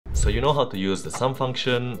So you know how to use the sum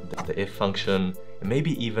function, the if function, and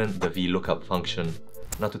maybe even the VLOOKUP function.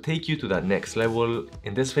 Now to take you to that next level,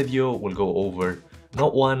 in this video we'll go over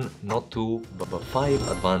not one, not two, but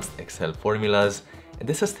 5 advanced Excel formulas, and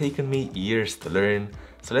this has taken me years to learn,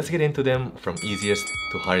 so let's get into them from easiest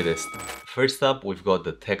to hardest. First up, we've got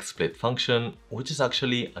the TEXTSPLIT function, which is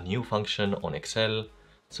actually a new function on Excel.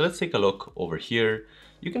 So let's take a look over here.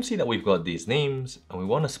 You can see that we've got these names and we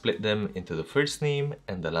want to split them into the first name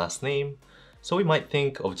and the last name. So we might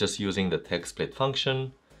think of just using the TEXTSPLIT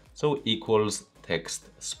function. So equals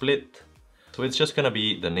TEXTSPLIT. So it's just going to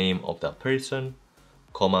be the name of that person,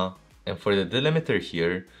 comma, and for the delimiter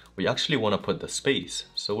here, we actually want to put the space.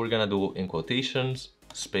 So we're going to do in quotations,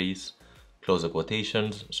 space, close the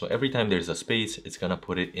quotations. So every time there's a space, it's going to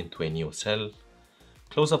put it into a new cell.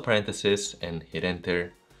 Close a parenthesis and hit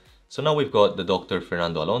enter. So now we've got the Dr.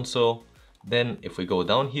 Fernando Alonso. Then if we go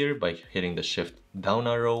down here by hitting the shift down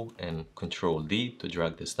arrow and Control D to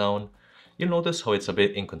drag this down, you'll notice how it's a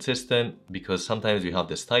bit inconsistent because sometimes you have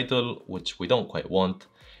this title, which we don't quite want,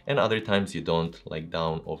 and other times you don't, like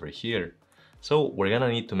down over here. So we're gonna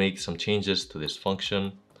need to make some changes to this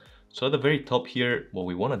function. So at the very top here, what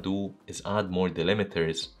we wanna do is add more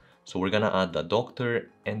delimiters. So we're gonna add that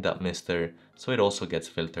doctor and that Mr. so it also gets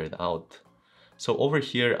filtered out. So over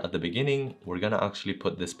here at the beginning, we're gonna actually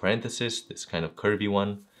put this parenthesis, this kind of curvy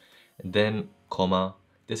one, and then comma.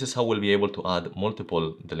 This is how we'll be able to add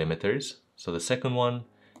multiple delimiters. So the second one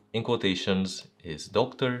in quotations is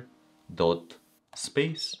doctor dot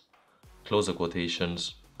space, close the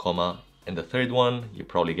quotations, comma, and the third one, you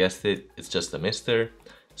probably guessed it, it's just a Mr.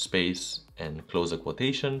 space and close the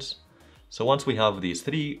quotations. So once we have these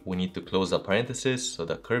three, we need to close the parenthesis, so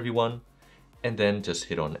the curvy one, and then just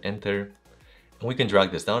hit on enter. And we can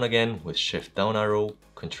drag this down again with shift down arrow,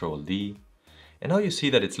 Control D. And now you see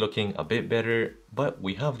that it's looking a bit better, but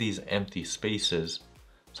we have these empty spaces.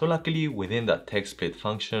 So luckily within that TEXTSPLIT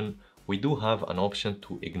function, we do have an option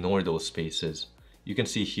to ignore those spaces. You can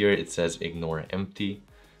see here it says ignore empty.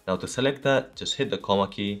 Now to select that, just hit the comma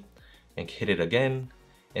key and hit it again.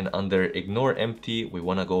 And under ignore empty, we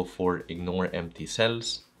want to go for ignore empty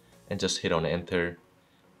cells and just hit on enter.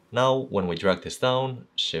 Now when we drag this down,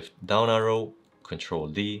 shift down arrow, Control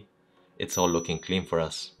D, it's all looking clean for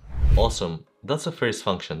us. Awesome, that's the first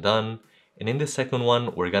function done. And in the second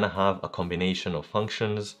one, we're gonna have a combination of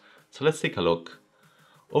functions. So let's take a look.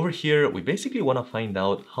 Over here, we basically wanna find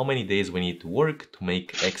out how many days we need to work to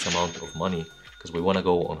make X amount of money, because we wanna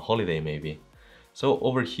go on holiday maybe. So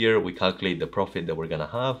over here, we calculate the profit that we're gonna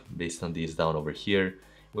have based on these down over here.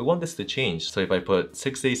 We want this to change. So if I put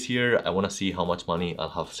 6 days here, I wanna see how much money I'll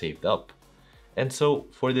have saved up. And so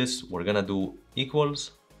for this, we're gonna do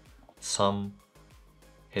equals sum,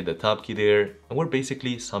 hit the tab key there, and we're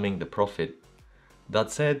basically summing the profit. That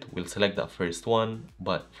said, we'll select that first one,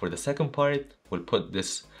 but for the second part, we'll put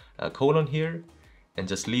this colon here and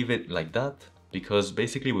just leave it like that, because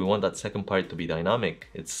basically we want that second part to be dynamic.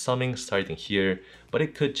 It's summing starting here, but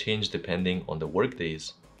it could change depending on the work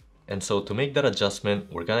days. And so to make that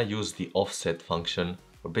adjustment, we're gonna use the offset function.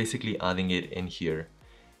 We're basically adding it in here.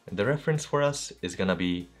 And the reference for us is gonna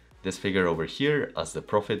be this figure over here as the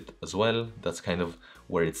profit as well. That's kind of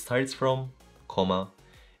where it starts from, comma.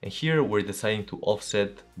 And here we're deciding to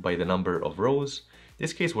offset by the number of rows. In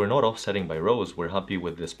this case, we're not offsetting by rows. We're happy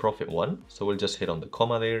with this profit one. So we'll just hit on the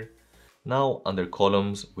comma there. Now under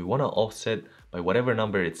columns, we wanna offset by whatever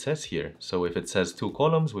number it says here. So if it says 2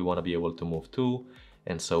 columns, we wanna be able to move 2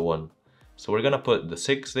 and so on. So we're gonna put the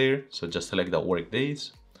 6 there. So just select that work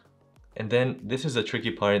days. And then this is the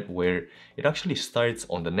tricky part where it actually starts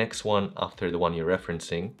on the next one after the one you're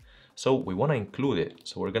referencing. So we want to include it.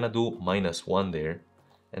 So we're going to do -1 there.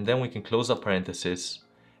 And then we can close a parenthesis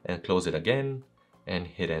and close it again and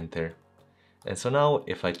hit enter. And so now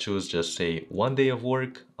if I choose just say 1 day of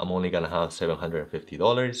work, I'm only going to have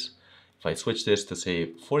 $750. If I switch this to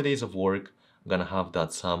say 4 days of work, I'm going to have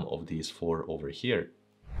that sum of these 4 over here.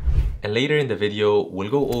 And later in the video, we'll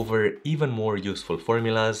go over even more useful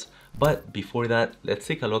formulas. But before that, let's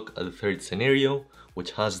take a look at the third scenario,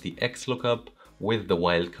 which has the XLOOKUP with the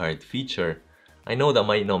wildcard feature. I know that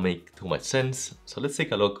might not make too much sense, so let's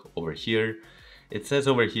take a look over here. It says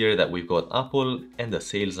over here that we've got Apple and the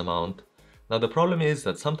sales amount. Now the problem is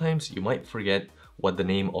that sometimes you might forget what the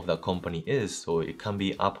name of that company is. So it can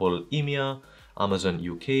be Apple EMEA, Amazon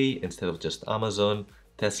UK instead of just Amazon,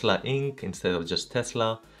 Tesla Inc. instead of just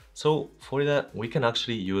Tesla. So for that, we can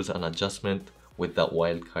actually use an adjustment with that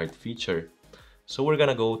wildcard feature. So we're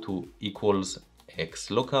gonna go to equals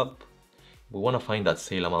XLOOKUP. We wanna find that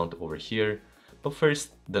sale amount over here. But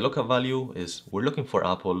first, the lookup value is we're looking for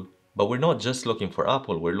Apple But we're not just looking for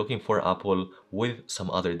Apple, we're looking for Apple with some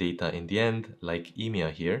other data in the end, like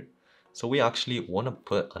EMEA here. So we actually want to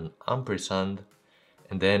put an ampersand,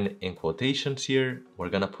 and then in quotations here, we're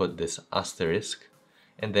gonna put this asterisk,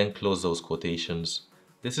 and then close those quotations.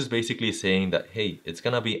 This is basically saying that, hey, it's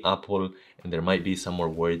gonna be Apple, and there might be some more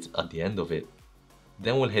words at the end of it.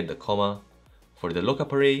 Then we'll hit the comma. For the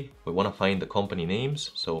lookup array, we want to find the company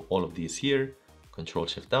names, so all of these here, Control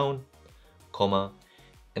Shift down, comma,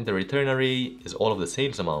 and the return array is all of the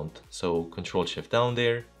sales amount, so Control Shift down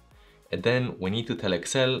there. And then we need to tell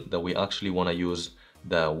Excel that we actually want to use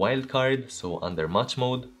the wildcard, so under match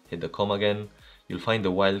mode, hit the comma again, you'll find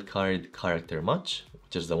the wildcard character match,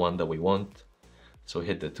 which is the one that we want. So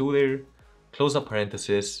hit the 2 there, close a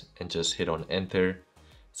parenthesis, and just hit on enter.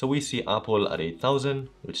 So we see Apple at 8,000,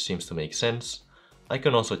 which seems to make sense. I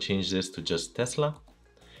can also change this to just Tesla,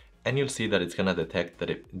 and you'll see that it's gonna detect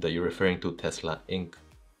that you're referring to Tesla Inc.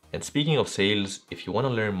 And speaking of sales, if you wanna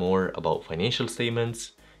learn more about financial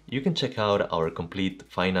statements, you can check out our complete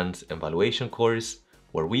finance and valuation course,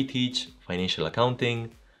 where we teach financial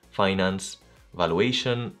accounting, finance,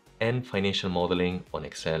 valuation, and financial modeling on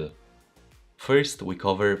Excel. First, we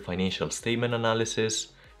cover financial statement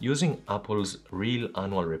analysis using Apple's real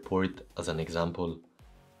annual report as an example.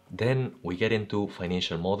 Then we get into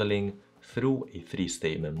financial modeling through a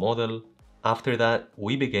 3-statement model. After that,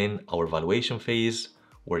 we begin our valuation phase,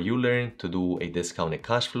 where you learn to do a discounted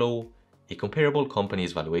cash flow, a comparable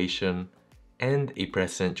company's valuation, and a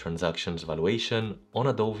present transactions valuation on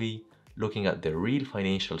Adobe, looking at the real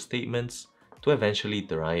financial statements to eventually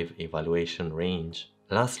derive a valuation range.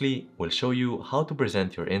 Lastly, we'll show you how to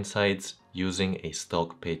present your insights using a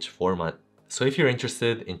stock pitch format. So if you're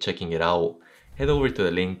interested in checking it out, head over to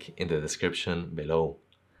the link in the description below.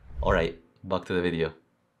 Alright, back to the video.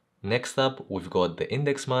 Next up, we've got the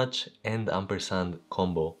index match and ampersand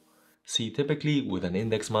combo. See, typically with an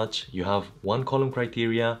index match, you have 1 column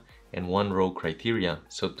criteria and 1 row criteria,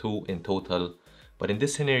 so 2 in total. But in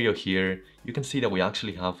this scenario here, you can see that we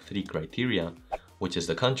actually have 3 criteria, which is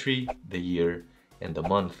the country, the year, and the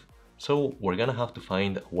month. So we're gonna have to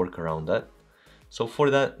find a workaround that. So for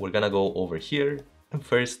that, we're gonna go over here, and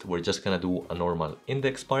first we're just gonna do a normal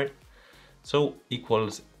index part. So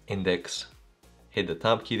equals index, hit the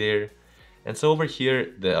tab key there. And so over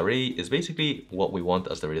here, the array is basically what we want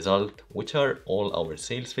as the result, which are all our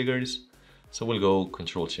sales figures. So we'll go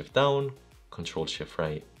Control Shift down, Control Shift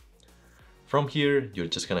right. From here, you're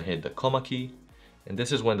just gonna hit the comma key, and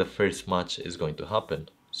this is when the first match is going to happen.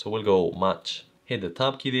 So we'll go match, hit the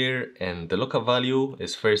tab key there, and the lookup value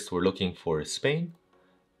is first we're looking for Spain,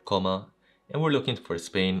 comma, and we're looking for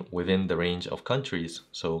Spain within the range of countries.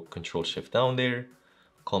 So Control Shift down there,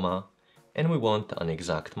 comma, and we want an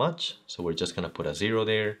exact match. So we're just gonna put a 0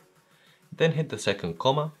 there, then hit the second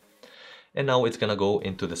comma, and now it's gonna go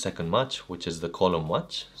into the second match, which is the column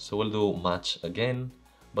match. So we'll do match again,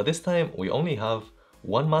 but this time we only have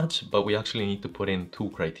 1 match, but we actually need to put in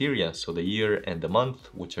 2 criteria. So the year and the month,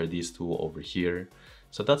 which are these 2 over here.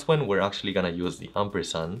 So that's when we're actually gonna use the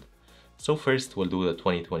ampersand. So first we'll do the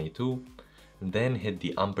 2022, and then hit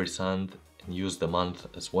the ampersand and use the month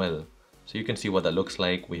as well. So you can see what that looks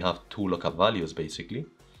like. We have 2 lookup values basically,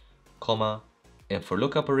 comma, and for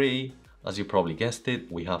lookup array, as you probably guessed it,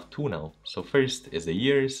 we have 2 now. So first is the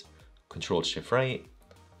years, Control Shift right,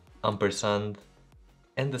 ampersand,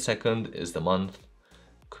 and the second is the month,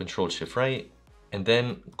 Control Shift right, and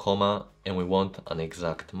then comma, and we want an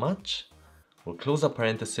exact match. We'll close a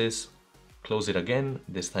parenthesis, close it again,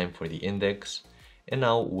 this time for the index, and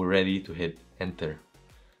now we're ready to hit enter.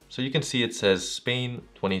 So you can see it says Spain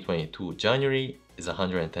 2022 January is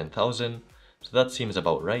 110,000, so that seems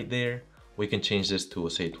about right there. We can change this to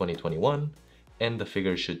say 2021, and the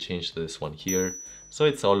figure should change to this one here, so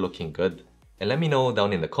it's all looking good. And let me know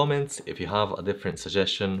down in the comments if you have a different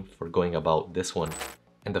suggestion for going about this one.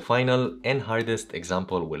 And the final and hardest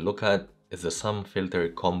example we'll look at is the sum filter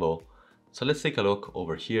combo. So let's take a look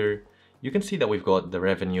over here. You can see that we've got the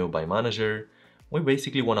revenue by manager. We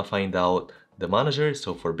basically want to find out the manager,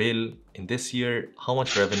 so for Bill, in this year, how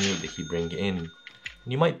much revenue did he bring in?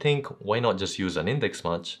 And you might think, why not just use an index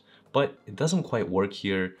match? But it doesn't quite work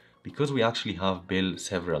here because we actually have Bill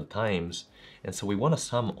several times. And so we want to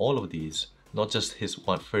sum all of these, not just his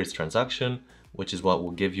first transaction, which is what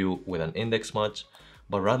we'll give you with an index match,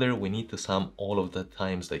 but rather we need to sum all of the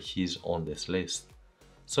times that he's on this list.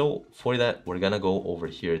 So for that, we're gonna go over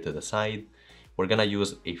here to the side. We're gonna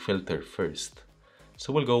use a filter first.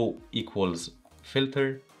 So we'll go equals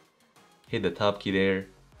filter, hit the tab key there,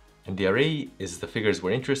 and the array is the figures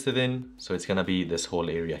we're interested in. So it's gonna be this whole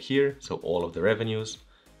area here. So all of the revenues,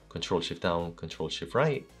 Control Shift down, Control Shift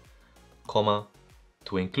right. comma,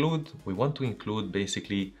 to include, we want to include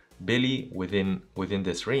basically Billy within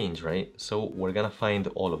this range, right? So we're gonna find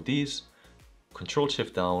all of these, Control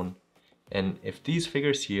Shift down, and if these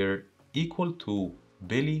figures here equal to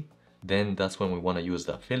Billy, then that's when we want to use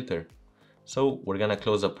that filter. So we're gonna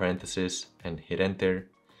close up parenthesis and hit enter.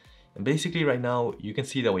 And basically right now you can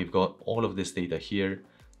see that we've got all of this data here,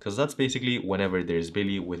 because that's basically whenever there's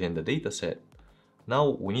Billy within the data set. Now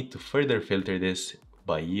we need to further filter this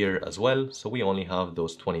by year as well, so we only have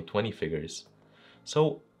those 2020 figures.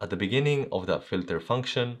 So at the beginning of that filter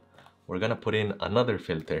function, we're gonna put in another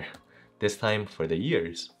filter, this time for the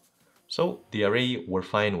years. So the array, we're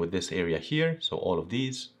fine with this area here, so all of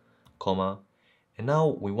these, comma, and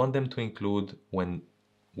now we want them to include when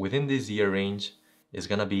within this year range is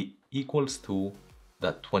gonna be equals to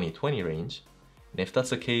that 2020 range. And if that's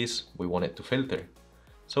the case, we want it to filter.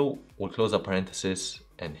 So we'll close a parenthesis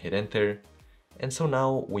and hit enter. And so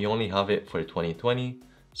now we only have it for 2020,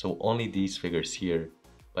 so only these figures here.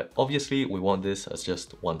 But obviously we want this as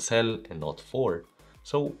just one cell and not 4.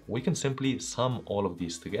 So we can simply sum all of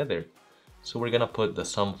these together. So we're gonna put the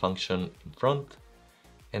sum function in front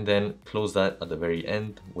and then close that at the very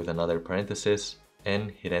end with another parenthesis and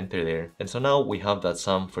hit enter there. And so now we have that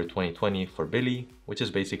sum for 2020 for Billy, which is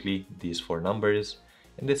basically these 4 numbers.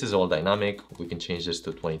 And this is all dynamic. We can change this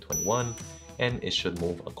to 2021 and it should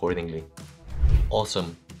move accordingly.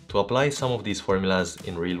 Awesome. To apply some of these formulas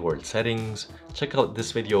in real-world settings, check out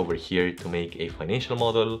this video over here to make a financial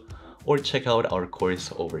model, or check out our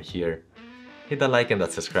course over here. Hit that like and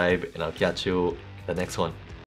that subscribe, and I'll catch you in the next one.